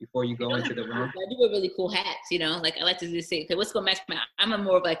thing before you go into the room? I do wear really cool hats, like I like to just say, okay, what's going to match my, I'm a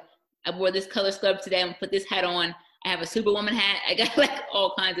more of like, I wore this color scrub today, I'm going to put this hat on. I have a Superwoman hat. I got like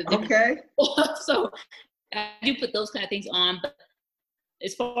all kinds of different. Okay. So I do put those kind of things on. But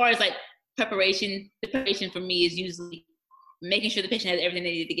as far as like preparation, the preparation for me is usually making sure the patient has everything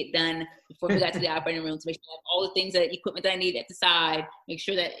they need to get done before we got to the operating room, to make sure I have all the things, that equipment that I need at the side. Make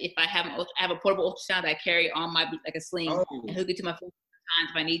sure that if I have a portable ultrasound that I carry on my, like a sling, and hook it to my phone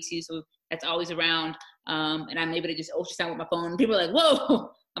if I need to. So that's always around. And I'm able to just ultrasound with my phone. People are like, whoa,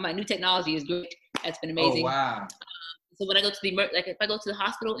 I'm like, new technology is great. That's been amazing. Oh, wow. So when I go to if I go to the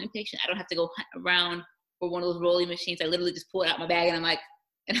hospital inpatient, I don't have to go around for one of those rolling machines. I literally just pull it out my bag and I'm like,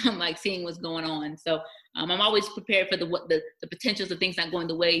 and I'm like seeing what's going on. So I'm always prepared for the potentials of things not going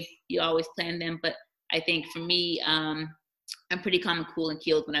the way you always plan them. But I think for me, I'm pretty calm and cool and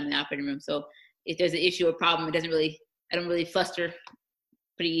keeled when I'm in the operating room. So if there's an issue or problem, I don't really fluster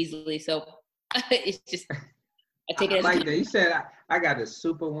pretty easily. So it's just, I take it as like that. You said I got a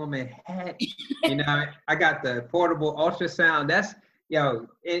Superwoman hat. You know, I got the portable ultrasound. That's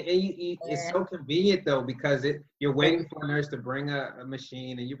it's so convenient though, because you're waiting for a nurse to bring a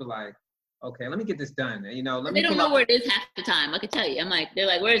machine, and you be like, okay, let me get this done. You know, they don't know where it is half the time. I can tell you. They're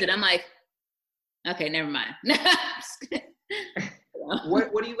like, where is it? I'm like, okay, never mind.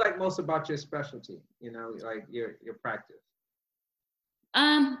 What do you like most about your specialty? You know, like your practice.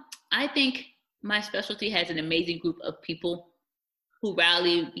 I think my specialty has an amazing group of people who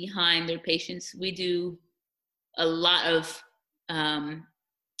rally behind their patients. We do a lot of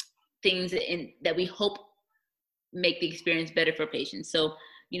things that we hope make the experience better for patients. So,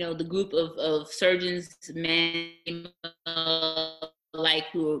 you know, the group of surgeons, men, like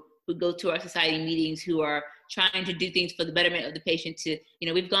who go to our society meetings, who are trying to do things for the betterment of the patient, to, you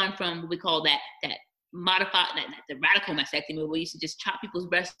know, we've gone from what we call that modified, the radical mastectomy, where we used to just chop people's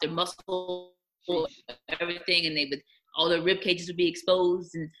breasts, their muscle, everything, and all their rib cages would be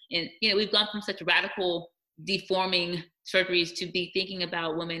exposed. And, you know, we've gone from such radical deforming surgeries to be thinking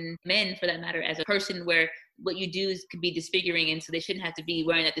about women, men for that matter, as a person, where what you do could be disfiguring, and so they shouldn't have to be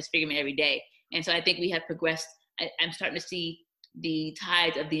wearing that disfigurement every day. And so I think we have progressed. I'm starting to see the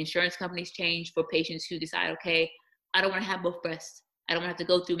tides of the insurance companies change for patients who decide, okay, I don't want to have both breasts. I don't want to have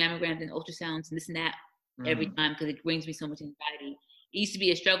to go through mammograms and ultrasounds and this and that every time, because it brings me so much anxiety. It used to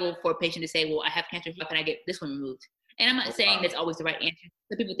be a struggle for a patient to say, well, I have cancer, how can I get this one removed? And I'm not saying that's always the right answer.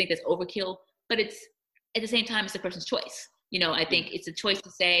 Some people think that's overkill, but it's, at the same time, it's the person's choice. You know, I think it's a choice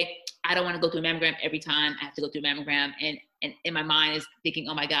to say, I don't want to go through a mammogram every time I have to go through a mammogram. And in my mind is thinking,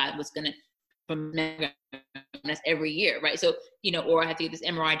 oh my God, what's going to, from mammogram, that's every year, right? So, you know, or I have to get this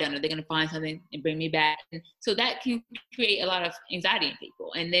MRI done, or they're going to find something and bring me back. And so that can create a lot of anxiety in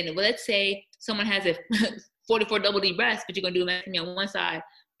people. And then, well, let's say someone has a 44 double D breast, but you're going to do a mastectomy on one side,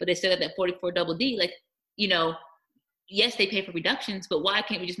 but they still have that 44 double D, like, you know, yes, they pay for reductions, but why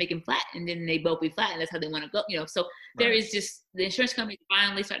can't we just make them flat, and then they both be flat, and that's how they want to go, you know? So there is just, the insurance companies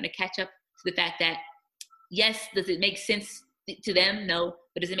finally starting to catch up to the fact that, yes, does it make sense to them? No.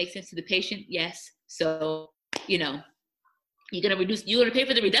 But does it make sense to the patient? Yes. So, you know, you're going to pay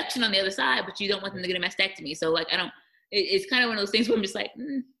for the reduction on the other side, but you don't want them to get a mastectomy. So like, it's kind of one of those things where I'm just like,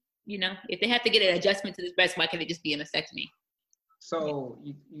 you know, if they have to get an adjustment to this breast, why can't it just be a mastectomy? So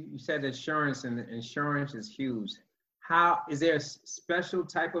you said insurance, and insurance is huge. Is there a special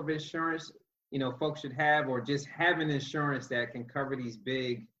type of insurance, you know, folks should have, or just having insurance that can cover these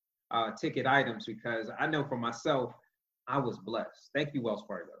big ticket items? Because I know for myself, I was blessed. Thank you, Wells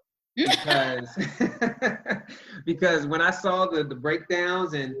Fargo. Because when I saw the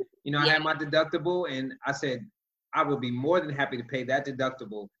breakdowns, and, you know, I had my deductible, and I said, I would be more than happy to pay that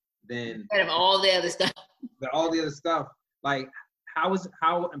deductible than instead of all the other stuff. Like,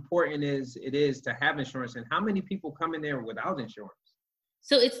 how important it is to have insurance, and how many people come in there without insurance?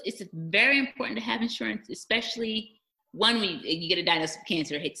 So it's very important to have insurance, especially when you get a diagnosis of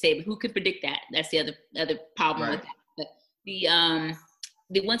cancer. I hate to say it, but who could predict that? That's the other problem with that. But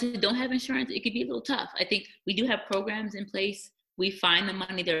the ones who don't have insurance, it could be a little tough. I think we do have programs in place. We find the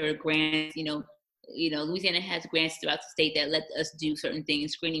money. There are grants, you know, Louisiana has grants throughout the state that let us do certain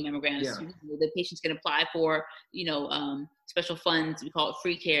things, screening mammograms. Yeah. The patients can apply for, you know, special funds. We call it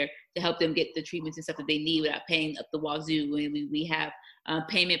free care, to help them get the treatments and stuff that they need without paying up the wazoo. And we have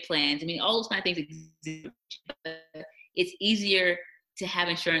payment plans. I mean, all those kind of things exist. It's easier to have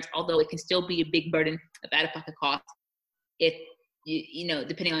insurance, although it can still be a big burden of out-of-pocket costs. If you know,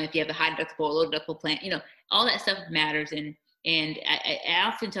 depending on if you have the high deductible or low deductible plan, you know, all that stuff matters. And I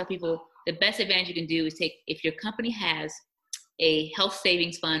often tell people, the best advantage you can do is if your company has a health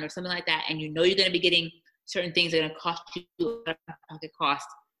savings fund or something like that, and you know you're going to be getting certain things that are going to cost you out-of-pocket cost,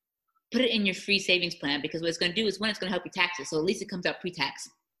 put it in your free savings plan, because what it's going to do is, one, it's going to help your taxes. So at least it comes out pre-tax.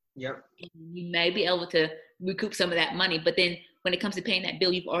 Yep. And you may be able to recoup some of that money, but then when it comes to paying that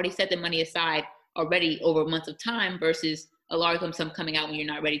bill, you've already set the money aside already over months of time, versus a large lump sum coming out when you're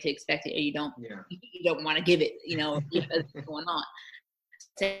not ready to expect it, or you don't want to give it, you know, what's going on.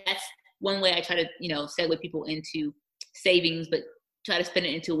 So that's one way I try to, you know, segue people into savings, but try to spend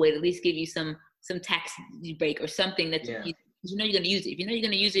it into a way to at least give you some tax break or something that you know you're going to use it. If you know you're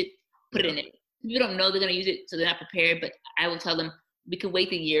going to use it, put it in it. People don't know they're going to use it, so they're not prepared. But I will tell them, we can wait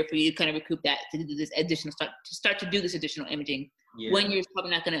the year for you to kind of recoup that, to do this additional to do this additional imaging. 1 year is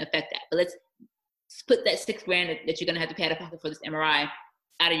probably not going to affect that. But let's put that $6,000 that you're going to have to pay out of pocket for this MRI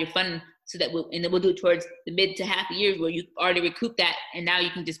out of your fund so that and then we'll do it towards the mid to half a year where you already recoup that. And now you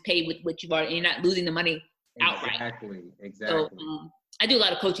can just pay with what you've already, and you're not losing the money outright. Exactly. So I do a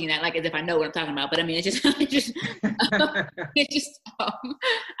lot of coaching in that, like as if I know what I'm talking about, but I mean, I just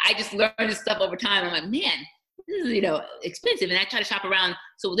learned this stuff over time. I'm like, man, this is, expensive. And I try to shop around.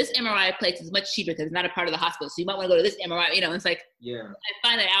 So this MRI place is much cheaper because it's not a part of the hospital. So you might want to go to this MRI, it's like, yeah, I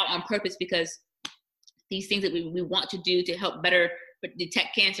find that out on purpose because these things that we want to do to help better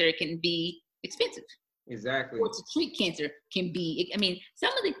detect cancer can be expensive. Exactly. Or to treat cancer can be,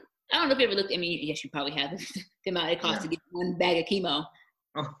 some of the, I don't know if you ever looked, yes, you probably have, the amount it costs to get one bag of chemo,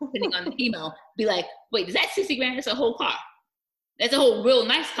 depending on the chemo, be like, wait, is that $60,000? That's a whole car. That's a whole real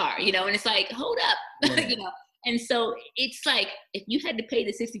nice car, and it's like, hold up, Yeah. And so it's like, if you had to pay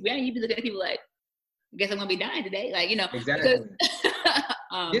the $60,000, you'd be looking at people like, I guess I'm going to be dying today. Like, Exactly.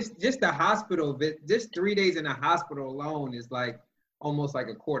 Because, just the hospital, just 3 days in the hospital alone is like almost like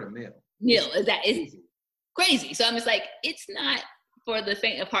 $250,000. Is crazy. So I'm just like, it's not for the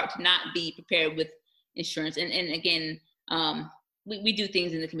faint of heart to not be prepared with insurance. And again, we do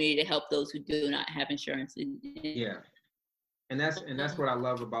things in the community to help those who do not have insurance. Yeah. And that's what I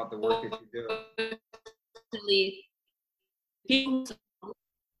love about the work that you do. The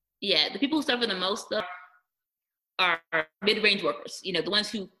people who suffer the most are mid-range workers. The ones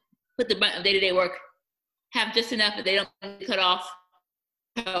who put the brunt of day-to-day work have just enough that they don't cut off.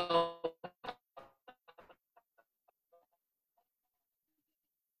 They don't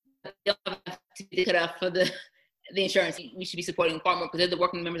have to be cut off for the insurance. We should be supporting far more because they're the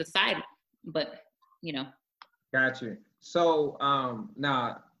working members of society. But Got you. So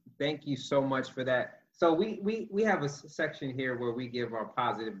thank you so much for that. So we have a section here where we give our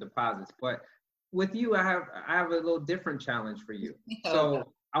positive deposits, but with you, I have a little different challenge for you.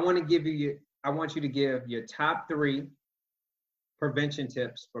 So I want you to give your top 3 prevention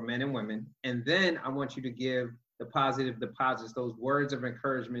tips for men and women, and then I want you to give the positive deposits, those words of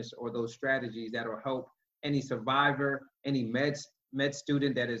encouragement or those strategies that will help any survivor, any med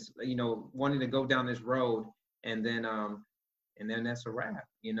student that is wanting to go down this road, and then that's a wrap.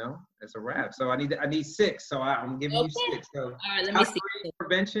 That's a wrap. So I need 6. So I'm giving you 6. So all right, let me see. 3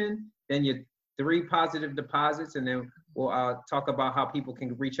 prevention, then your 3 positive deposits, and then we'll talk about how people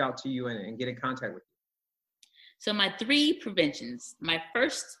can reach out to you and get in contact with you. So my 3 preventions. My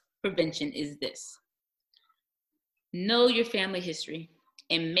first prevention is this: know your family history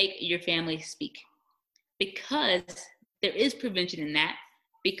and make your family speak, because there is prevention in that,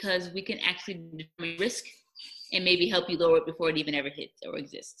 because we can actually determine risk and maybe help you lower it before it even ever hits or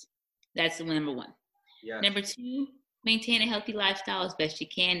exists. That's number 1. Yes. Number 2, maintain a healthy lifestyle as best you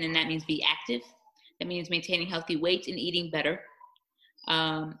can, and that means be active. That means maintaining healthy weight and eating better.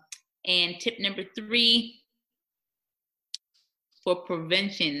 And tip number 3 for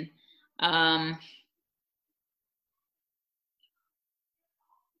prevention,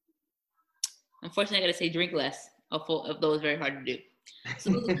 unfortunately, I got to say drink less. Of those, very hard to do.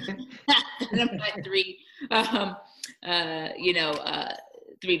 So number 3,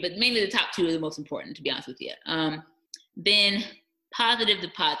 3, but mainly the top 2 are the most important, to be honest with you. Then positive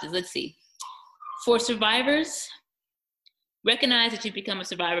deposits. Let's see. For survivors, recognize that you become a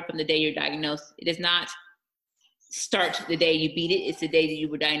survivor from the day you're diagnosed. It does not start the day you beat it. It's the day that you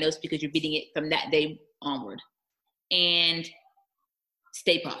were diagnosed, because you're beating it from that day onward. And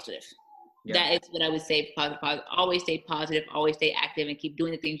stay positive. Yeah. That is what I would say. Positive. Always stay positive. Always stay active, and keep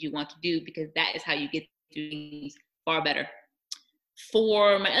doing the things you want to do, because that is how you get through things far better.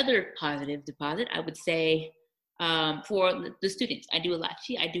 For my other positive deposit, I would say for the students, I do a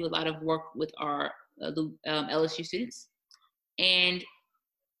lot of work with our LSU students, and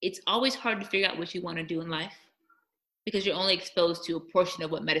it's always hard to figure out what you want to do in life, because you're only exposed to a portion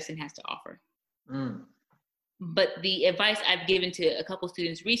of what medicine has to offer. But the advice I've given to a couple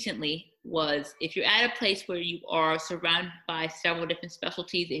students recently was, if you're at a place where you are surrounded by several different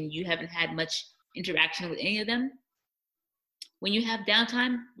specialties and you haven't had much interaction with any of them, when you have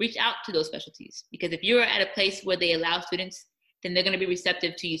downtime, reach out to those specialties. Because if you're at a place where they allow students, then they're going to be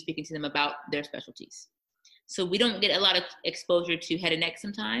receptive to you speaking to them about their specialties. So we don't get a lot of exposure to head and neck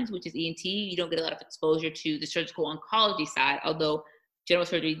sometimes, which is ENT. You don't get a lot of exposure to the surgical oncology side, although general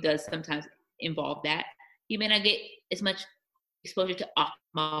surgery does sometimes involve that. You may not get as much exposure to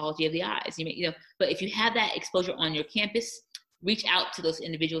ophthalmology of the eyes. But if you have that exposure on your campus, reach out to those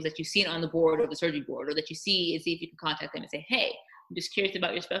individuals that you see on the board or the surgery board, or that you see, and see if you can contact them and say, hey, I'm just curious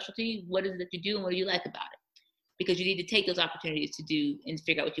about your specialty. What is it that you do, and what do you like about it? Because you need to take those opportunities to do and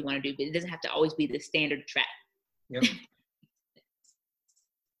figure out what you want to do, but it doesn't have to always be the standard track. Yep.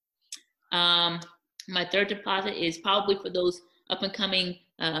 My third deposit is probably for those up and coming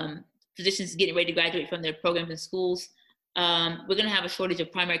physicians getting ready to graduate from their programs in schools. We're going to have a shortage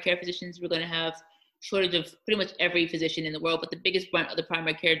of primary care physicians. We're going to have shortage of pretty much every physician in the world, but the biggest brunt of the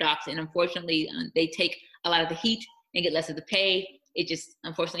primary care docs. And unfortunately, they take a lot of the heat and get less of the pay. It just,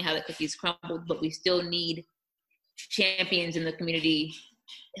 unfortunately, how the cookies crumbled, but we still need champions in the community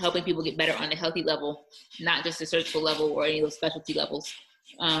helping people get better on the healthy level, not just the surgical level or any of those specialty levels.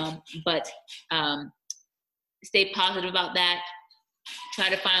 But stay positive about that. Try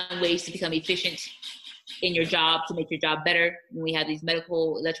to find ways to become efficient in your job to make your job better. When we have these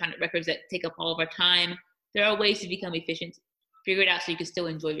medical electronic records that take up all of our time, there are ways to become efficient. Figure it out so you can still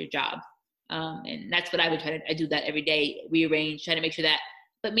enjoy your job. And that's what I would try to, I do that every day, rearrange, try to make sure that,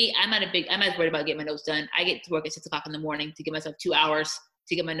 but me, I'm not as worried about getting my notes done. I get to work at 6 o'clock in the morning to give myself 2 hours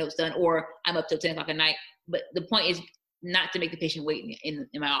to get my notes done, or I'm up till 10 o'clock at night. But the point is not to make the patient wait in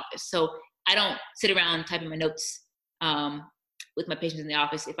my office. So I don't sit around typing my notes with my patients in the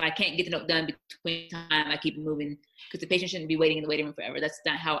office. If I can't get the note done between time, I keep it moving, because the patient shouldn't be waiting in the waiting room forever. That's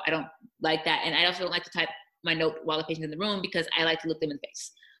not how, I don't like that. And I also don't like to type my note while the patient's in the room, because I like to look them in the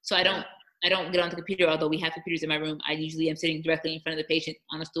face. So I don't get on the computer, although we have computers in my room. I usually am sitting directly in front of the patient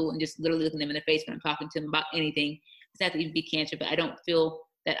on a stool and just literally looking them in the face when I'm talking to them about anything. It doesn't have to even be cancer, but I don't feel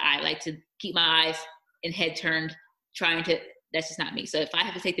that I like to keep my eyes and head turned that's just not me. So if I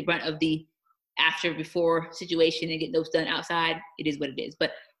have to take the brunt of the after, before situation and get notes done outside, it is what it is.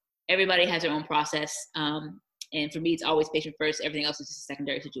 But everybody has their own process. And for me, it's always patient first. Everything else is just a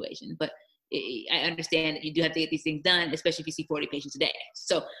secondary situation. But I understand that you do have to get these things done, especially if you see 40 patients a day.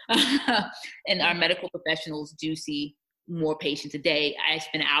 So, and our medical professionals do see more patients a day. I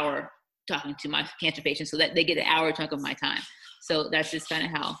spend an hour talking to my cancer patients so that they get an hour chunk of my time. So that's just kind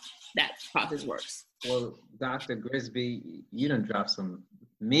of how that process works. Well, Dr. Grisby, you done dropped some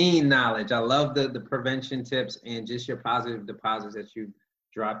mean knowledge. I love the prevention tips and just your positive deposits that you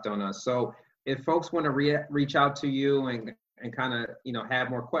dropped on us. So if folks want to reach out to you and kind of,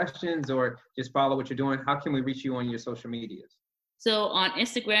 have more questions or just follow what you're doing, how can we reach you on your social medias? So on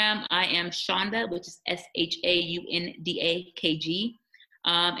Instagram, I am Shaunda, which is SHAUNDAKG.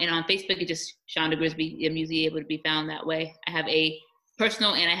 And on Facebook, it's just Shaunda Grisby. I'm usually able to be found that way. I have a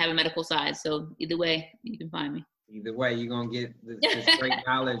personal and I have a medical side. So either way, you can find me. Either way, you're going to get this great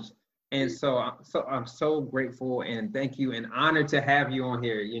knowledge. And so I'm so grateful and thank you and honored to have you on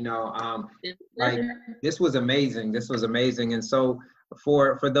here. This was amazing. This was amazing. And so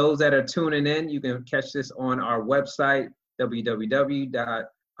for those that are tuning in, you can catch this on our website,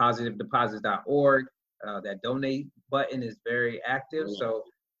 www.positivedeposits.org. That donate button is very active. So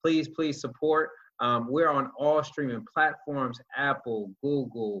please support. We're on all streaming platforms, Apple,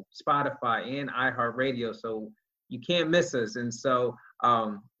 Google, Spotify, and iHeartRadio. So you can't miss us. And so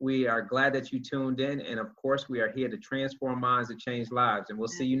we are glad that you tuned in. And of course, we are here to transform minds and change lives. And we'll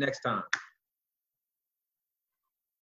see you next time.